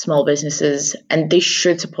small businesses, and they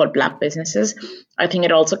should support Black businesses, I think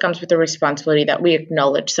it also comes with the responsibility that we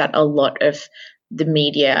acknowledge that a lot of the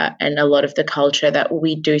media and a lot of the culture that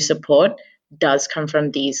we do support does come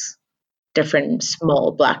from these different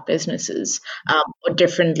small Black businesses, or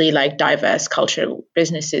differently like diverse cultural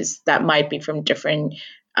businesses that might be from different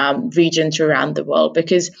regions around the world,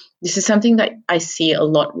 because this is something that I see a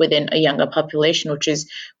lot within a younger population, which is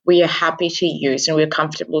we are happy to use and we're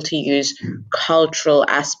comfortable to use cultural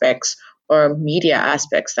aspects or media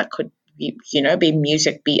aspects that could be, be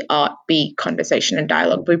music, be art, be conversation and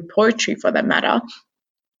dialogue, be poetry for that matter.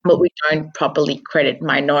 But we don't properly credit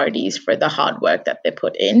minorities for the hard work that they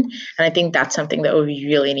put in. And I think that's something that we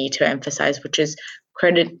really need to emphasize, which is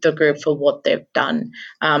credit the group for what they've done.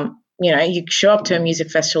 You show up to a music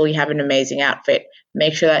festival, you have an amazing outfit.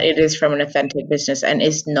 Make sure that it is from an authentic business and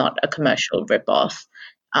is not a commercial ripoff.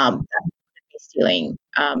 That would be stealing,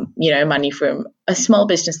 money from a small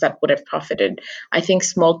business that would have profited. I think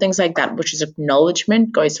small things like that, which is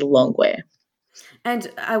acknowledgement, goes a long way. And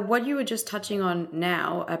what you were just touching on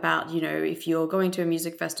now about, if you're going to a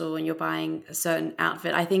music festival and you're buying a certain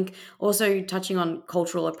outfit, I think also touching on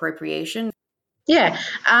cultural appropriation. Yeah.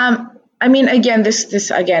 Again,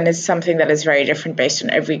 this again is something that is very different based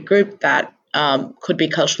on every group that could be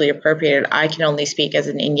culturally appropriated. I can only speak as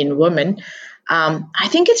an Indian woman. I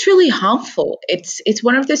think it's really harmful. It's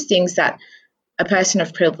one of those things that a person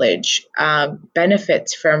of privilege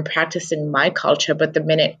benefits from practicing my culture, but the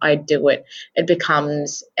minute I do it, it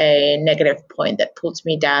becomes a negative point that puts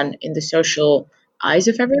me down in the social eyes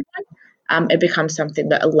of everyone. It becomes something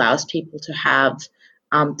that allows people to have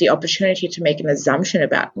the opportunity to make an assumption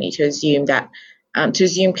about me, to assume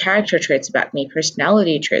character traits about me,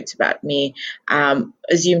 personality traits about me,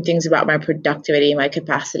 assume things about my productivity, my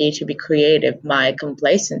capacity to be creative, my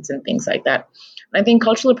complacence, and things like that. I think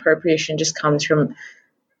cultural appropriation just comes from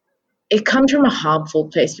a harmful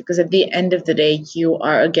place, because at the end of the day, you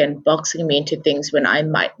are again boxing me into things when I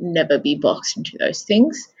might never be boxed into those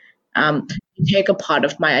things. You take a part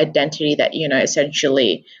of my identity that,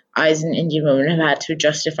 essentially I as an Indian woman have had to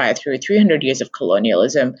justify through 300 years of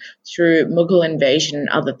colonialism, through Mughal invasion and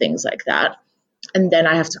other things like that. And then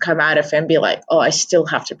I have to come out of it and be like, oh, I still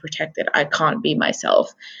have to protect it. I can't be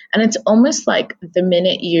myself. And it's almost like the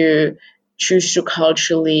minute you choose to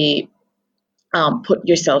culturally put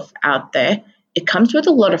yourself out there, it comes with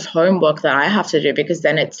a lot of homework that I have to do, because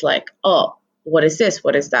then it's like, oh, what is this?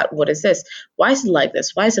 What is that? What is this? Why is it like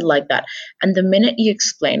this? Why is it like that? And the minute you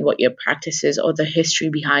explain what your practice is or the history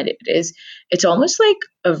behind it is, it's almost like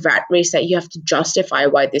a rat race that you have to justify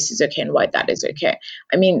why this is okay and why that is okay.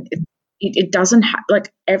 I mean, it doesn't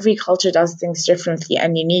like every culture does things differently,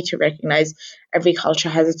 and you need to recognize every culture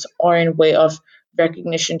has its own way of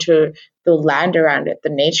recognition to the land around it, the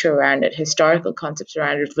nature around it, historical concepts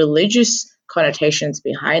around it, religious connotations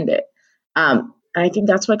behind it. And I think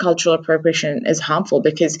that's why cultural appropriation is harmful,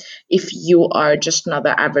 because if you are just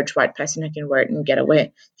another average white person who can wear it and get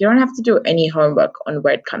away, you don't have to do any homework on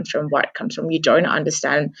where it comes from, what it comes from. You don't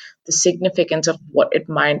understand the significance of what it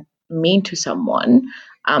might mean to someone.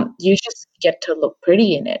 You just get to look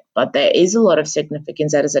pretty in it. But there is a lot of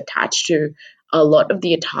significance that is attached to a lot of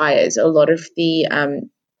the attires, a lot of the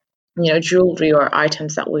jewelry or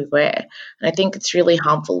items that we wear. And I think it's really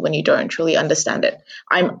harmful when you don't truly understand it.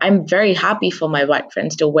 I'm very happy for my white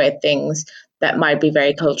friends to wear things that might be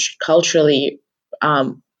very culturally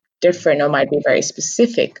different or might be very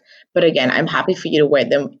specific. But again, I'm happy for you to wear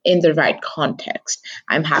them in the right context.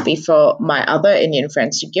 I'm happy for my other Indian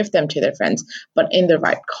friends to give them to their friends, but in the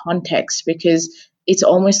right context, because it's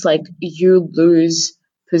almost like you lose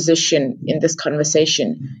position in this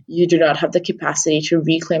conversation. You do not have the capacity to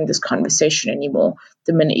reclaim this conversation anymore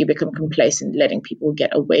the minute you become complacent, letting people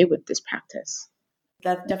get away with this practice.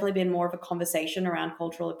 That's definitely been more of a conversation around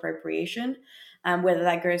cultural appropriation, whether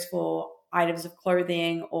that goes for items of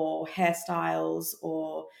clothing or hairstyles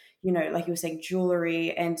or, like you were saying,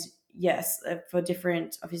 jewelry. And yes, for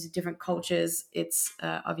different cultures, it's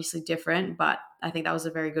obviously different, but I think that was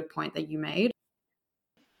a very good point that you made.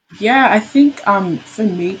 Yeah, I think for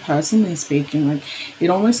me personally speaking, like it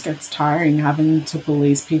almost gets tiring having to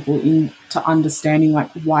police people into understanding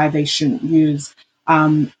like why they shouldn't use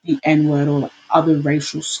the N word or like, other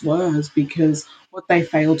racial slurs, because what they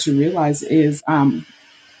fail to realize is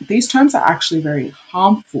these terms are actually very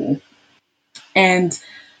harmful, and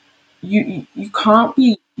you can't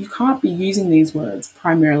be using these words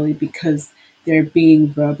primarily because they're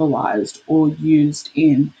being verbalized or used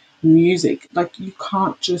in music. Like you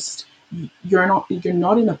can't just you're not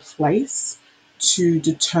in a place to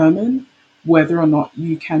determine whether or not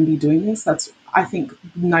you can be doing this. That's I think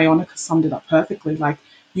Nyonika summed it up perfectly. Like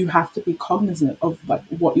you have to be cognizant of like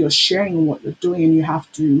what you're sharing and what you're doing, and you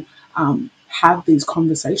have to have these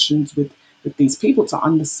conversations with these people to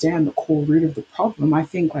understand the core root of the problem. I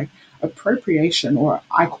think like appropriation, or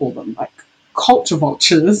I call them like culture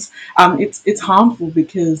vultures, it's harmful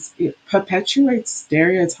because it perpetuates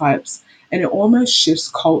stereotypes and it almost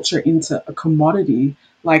shifts culture into a commodity.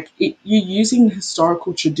 You're using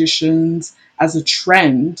historical traditions as a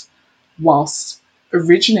trend, whilst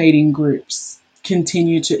originating groups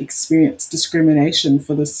continue to experience discrimination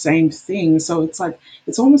for the same thing. So it's like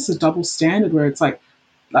it's almost a double standard where it's like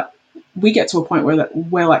we get to a point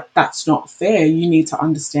where like that's not fair. You need to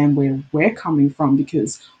understand where we're coming from,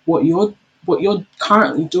 because what you're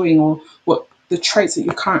currently doing, or what the traits that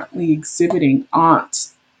you're currently exhibiting aren't,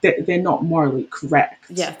 they're not morally correct.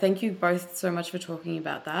 Yeah, thank you both so much for talking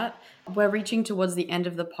about that. We're reaching towards the end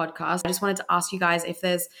of the podcast. I just wanted to ask you guys if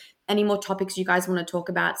there's any more topics you guys want to talk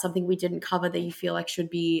about, something we didn't cover that you feel like should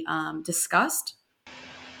be discussed.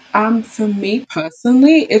 For me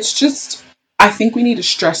personally, it's just I think we need to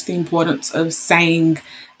stress the importance of saying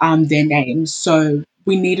their names. So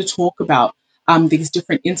we need to talk about these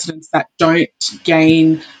different incidents that don't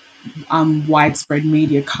gain widespread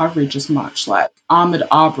media coverage as much, like Ahmaud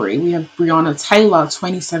Arbery. We have Breonna Taylor,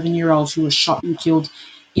 27-year-old, who was shot and killed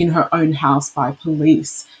in her own house by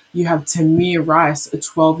police. You have Tamir Rice, a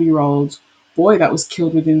 12-year-old boy that was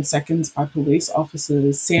killed within seconds by police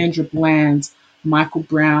officers. Sandra Bland, Michael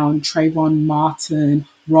Brown, Trayvon Martin,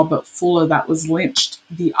 Robert Fuller, that was lynched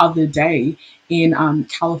the other day in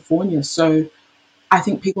California. So I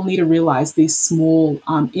think people need to realize these small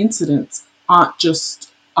incidents aren't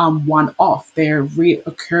just one off, they're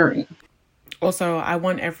reoccurring. Also, I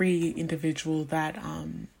want every individual that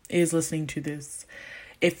is listening to this,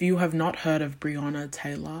 if you have not heard of Breonna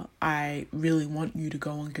Taylor, I really want you to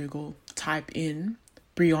go on Google, type in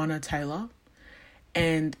Breonna Taylor,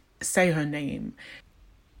 and say her name.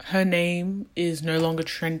 Her name is no longer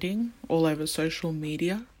trending all over social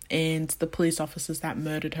media, and the police officers that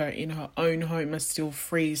murdered her in her own home are still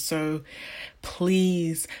free. So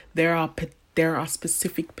please, there are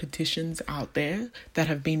specific petitions out there that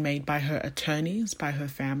have been made by her attorneys, by her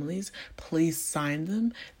families. Please sign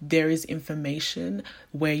them. There is information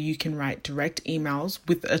where you can write direct emails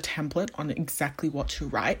with a template on exactly what to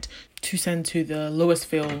write to send to the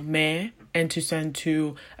Louisville mayor and to send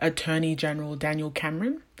to Attorney General Daniel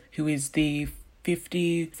Cameron, who is the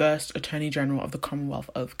 51st Attorney General of the Commonwealth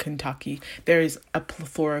of Kentucky. There is a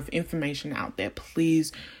plethora of information out there.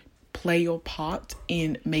 Please play your part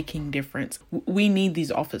in making difference. We need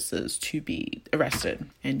these officers to be arrested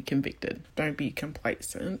and convicted. Don't be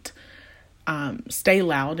complacent. stay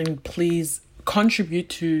loud and please contribute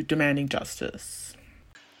to demanding justice.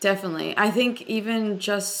 Definitely. I think even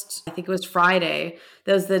I think it was Friday,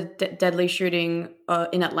 there was the deadly shooting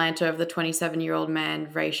in Atlanta of the 27-year-old man,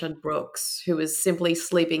 Rayshard Brooks, who was simply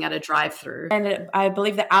sleeping at a drive-thru. And I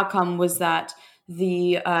believe the outcome was that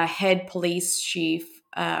the head police chief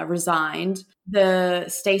resigned. The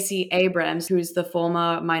Stacey Abrams, who's the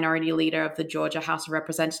former minority leader of the Georgia House of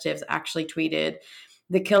Representatives, actually tweeted,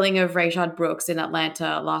 "The killing of Rayshard Brooks in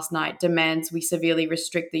Atlanta last night demands we severely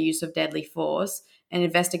restrict the use of deadly force, and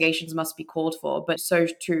investigations must be called for, but so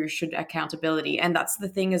too should accountability." And that's the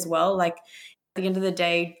thing as well. Like, at the end of the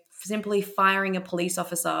day, simply firing a police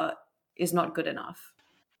officer is not good enough.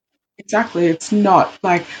 Exactly. It's not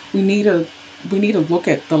like we need to look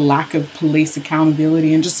at the lack of police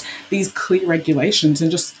accountability and just these clear regulations and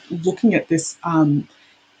just looking at this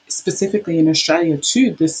specifically in Australia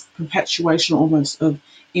too, this perpetuation almost of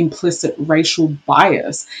implicit racial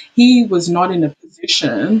bias. He was not in a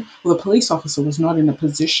position, well, the police officer was not in a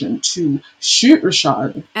position to shoot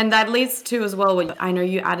Rayshard. And that leads to as well, I know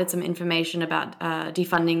you added some information about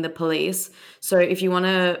defunding the police. So if you want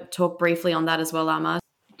to talk briefly on that as well, Amma.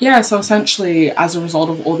 Yeah, so essentially, as a result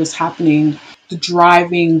of all this happening, the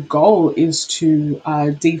driving goal is to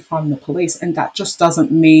defund the police. And that just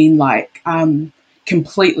doesn't mean like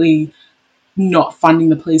completely not funding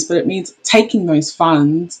the police, but it means taking those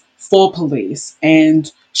funds for police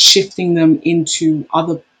and shifting them into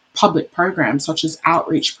other public programs such as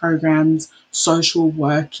outreach programs, social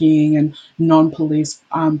working, and non-police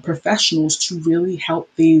professionals to really help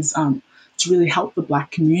the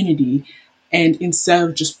Black community. And instead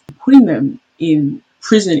of just putting them in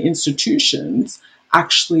prison institutions,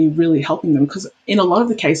 actually really helping them. Because in a lot of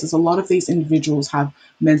the cases, a lot of these individuals have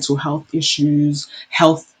mental health issues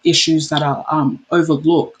that are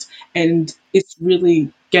overlooked. And it's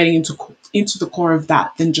really getting into the core of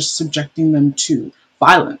that than just subjecting them to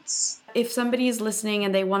violence. If somebody is listening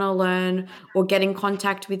and they want to learn or get in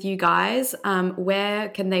contact with you guys, where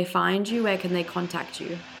can they find you? Where can they contact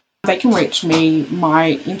you? They can reach me,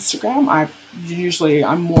 my Instagram.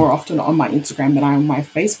 I'm more often on my Instagram than I am on my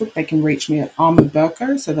Facebook. They can reach me at Arma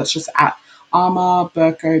Berkoh, so that's just at Arma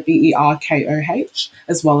Berkoh, Berkoh,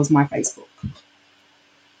 as well as my Facebook.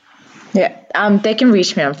 Yeah, they can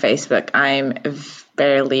reach me on Facebook. I'm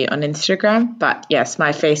barely on Instagram, but yes,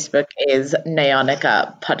 my Facebook is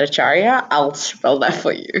Nayonika Bhattacharya. I'll spell that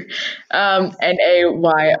for you.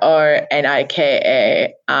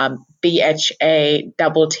 Nayornika Bhattacharya.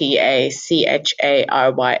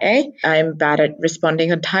 I'm bad at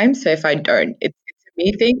responding on time, so if I don't, it's a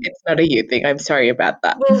me thing. It's not a you thing. I'm sorry about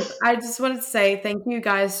that. Well, I just wanted to say thank you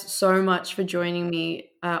guys so much for joining me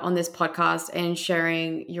on this podcast and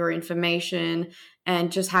sharing your information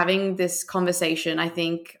and just having this conversation. I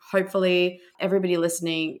think hopefully everybody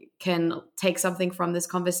listening can take something from this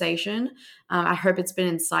conversation. I hope it's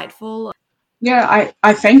been insightful. Yeah,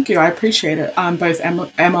 I thank you. I appreciate it. Both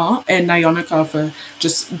Emma and Nayonika for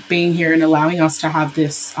just being here and allowing us to have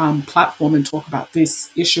this platform and talk about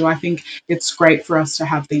this issue. I think it's great for us to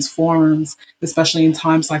have these forums, especially in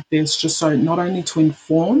times like this, just so not only to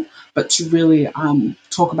inform, but to really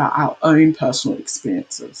talk about our own personal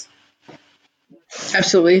experiences.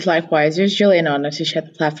 Absolutely, likewise. It was really an honor to share the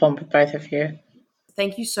platform with both of you.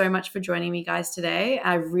 Thank you so much for joining me, guys, today.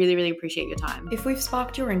 I really, really appreciate your time. If we've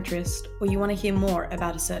sparked your interest or you want to hear more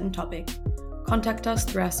about a certain topic, contact us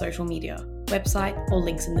through our social media, website, or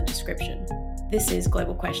links in the description. This is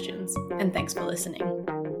Global Questions, and thanks for listening.